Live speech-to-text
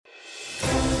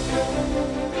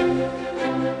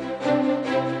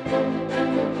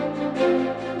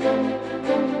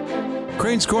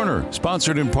Crane's Corner,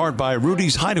 sponsored in part by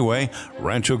Rudy's Hideaway,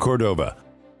 Rancho Cordova.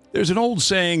 There's an old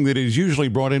saying that is usually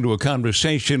brought into a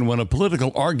conversation when a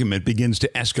political argument begins to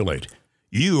escalate.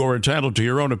 You are entitled to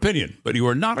your own opinion, but you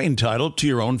are not entitled to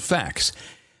your own facts.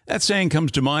 That saying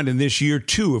comes to mind in this year,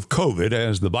 too, of COVID,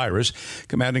 as the virus,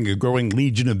 commanding a growing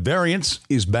legion of variants,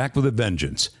 is back with a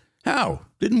vengeance. How?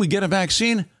 Didn't we get a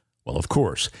vaccine? Well, of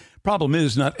course. Problem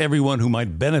is, not everyone who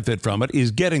might benefit from it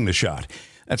is getting the shot.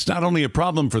 That's not only a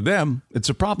problem for them, it's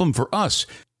a problem for us,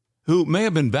 who may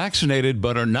have been vaccinated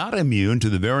but are not immune to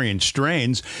the variant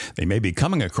strains they may be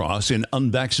coming across in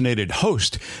unvaccinated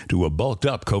host to a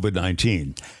bulked-up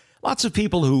COVID-19. Lots of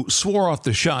people who swore off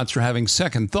the shots are having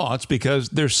second thoughts because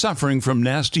they're suffering from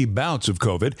nasty bouts of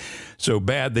COVID, so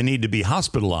bad they need to be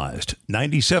hospitalized.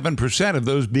 97% of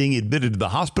those being admitted to the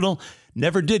hospital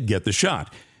never did get the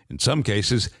shot. In some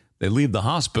cases, they leave the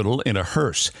hospital in a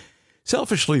hearse.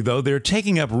 Selfishly, though, they're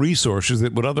taking up resources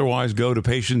that would otherwise go to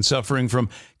patients suffering from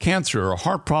cancer or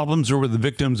heart problems or were the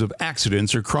victims of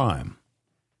accidents or crime.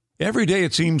 Every day,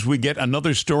 it seems, we get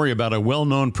another story about a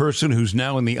well-known person who's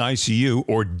now in the ICU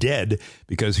or dead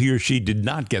because he or she did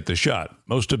not get the shot.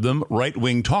 Most of them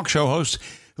right-wing talk show hosts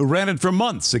who ranted for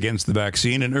months against the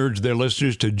vaccine and urged their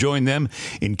listeners to join them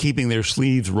in keeping their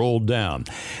sleeves rolled down.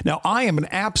 Now, I am an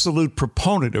absolute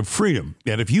proponent of freedom,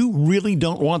 and if you really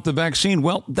don't want the vaccine,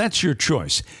 well, that's your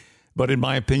choice. But in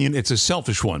my opinion, it's a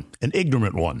selfish one, an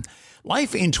ignorant one.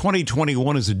 Life in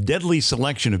 2021 is a deadly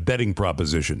selection of betting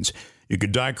propositions. You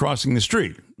could die crossing the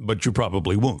street, but you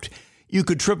probably won't. You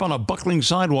could trip on a buckling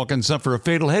sidewalk and suffer a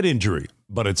fatal head injury,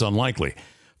 but it's unlikely.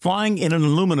 Flying in an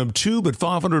aluminum tube at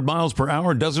 500 miles per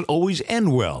hour doesn't always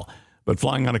end well, but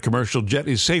flying on a commercial jet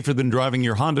is safer than driving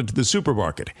your Honda to the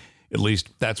supermarket. At least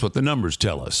that's what the numbers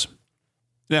tell us.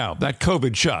 Now, that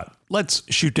COVID shot, let's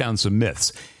shoot down some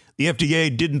myths. The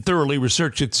FDA didn't thoroughly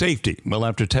research its safety. Well,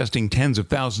 after testing tens of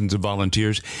thousands of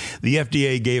volunteers, the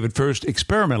FDA gave it first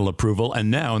experimental approval and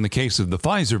now, in the case of the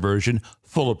Pfizer version,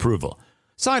 full approval.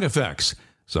 Side effects.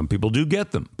 Some people do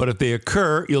get them, but if they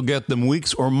occur, you'll get them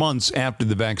weeks or months after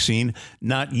the vaccine,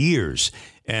 not years.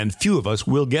 And few of us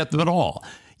will get them at all.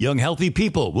 Young, healthy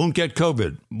people won't get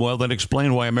COVID. Well, that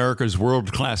explains why America's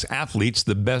world-class athletes,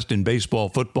 the best in baseball,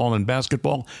 football, and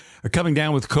basketball, are coming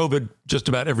down with COVID just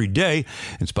about every day,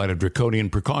 in spite of draconian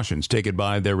precautions taken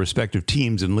by their respective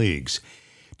teams and leagues.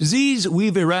 Disease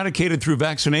we've eradicated through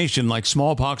vaccination, like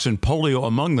smallpox and polio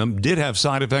among them, did have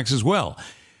side effects as well.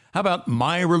 How about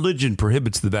my religion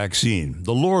prohibits the vaccine?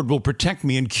 The Lord will protect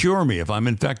me and cure me if I'm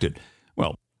infected.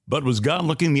 Well, but was God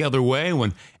looking the other way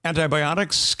when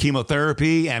antibiotics,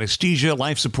 chemotherapy, anesthesia,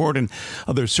 life support, and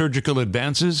other surgical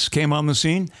advances came on the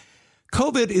scene?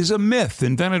 COVID is a myth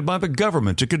invented by the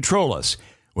government to control us.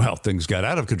 Well, things got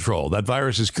out of control. That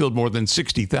virus has killed more than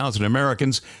 60,000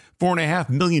 Americans, 4.5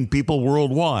 million people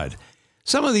worldwide.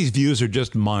 Some of these views are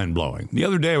just mind-blowing. The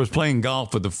other day I was playing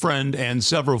golf with a friend and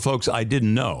several folks I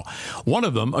didn't know. One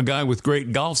of them, a guy with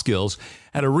great golf skills,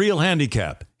 had a real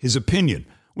handicap, his opinion.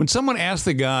 When someone asked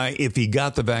the guy if he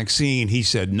got the vaccine, he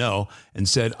said no and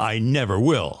said, "I never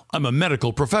will. I'm a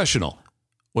medical professional."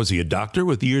 Was he a doctor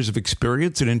with years of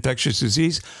experience in infectious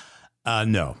disease?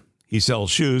 No. He sells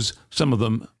shoes, some of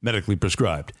them medically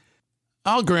prescribed.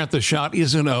 I'll grant the shot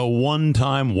isn't a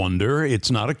one-time wonder.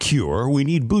 It's not a cure. We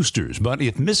need boosters. But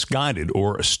if misguided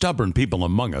or stubborn people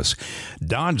among us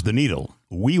dodge the needle,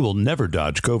 we will never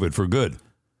dodge COVID for good.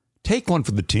 Take one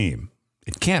for the team.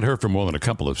 It can't hurt for more than a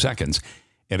couple of seconds,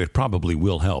 and it probably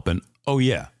will help. And, oh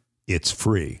yeah, it's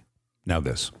free. Now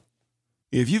this.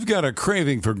 If you've got a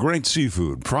craving for great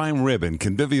seafood, prime rib, and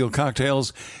convivial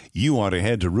cocktails, you want to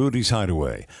head to Rudy's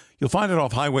Hideaway. You'll find it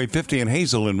off Highway 50 in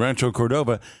Hazel in Rancho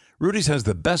Cordova. Rudy's has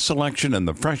the best selection and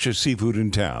the freshest seafood in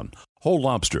town. Whole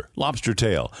lobster, lobster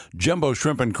tail, jumbo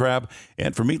shrimp and crab,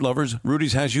 and for meat lovers,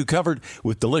 Rudy's has you covered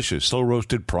with delicious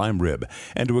slow-roasted prime rib.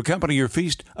 And to accompany your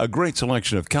feast, a great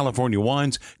selection of California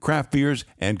wines, craft beers,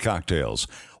 and cocktails.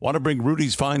 Want to bring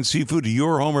Rudy's fine seafood to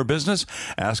your home or business?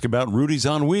 Ask about Rudy's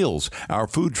on Wheels, our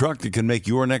food truck that can make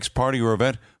your next party or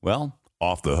event, well,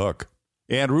 off the hook.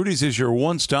 And Rudy's is your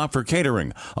one-stop for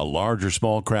catering, a large or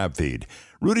small crab feed.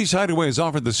 Rudy's Hideaway has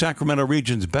offered the Sacramento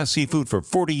region's best seafood for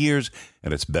 40 years,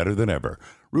 and it's better than ever.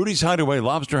 Rudy's Hideaway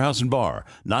Lobster House and Bar,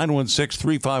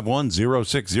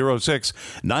 916-351-0606,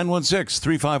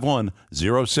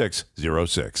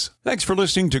 916-351-0606. Thanks for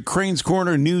listening to Crane's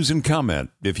Corner News and Comment.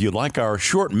 If you like our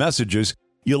short messages,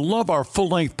 you'll love our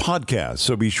full-length podcast,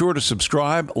 so be sure to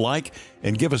subscribe, like,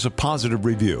 and give us a positive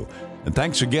review. And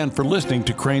thanks again for listening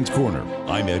to Crane's Corner.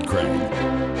 I'm Ed Crane.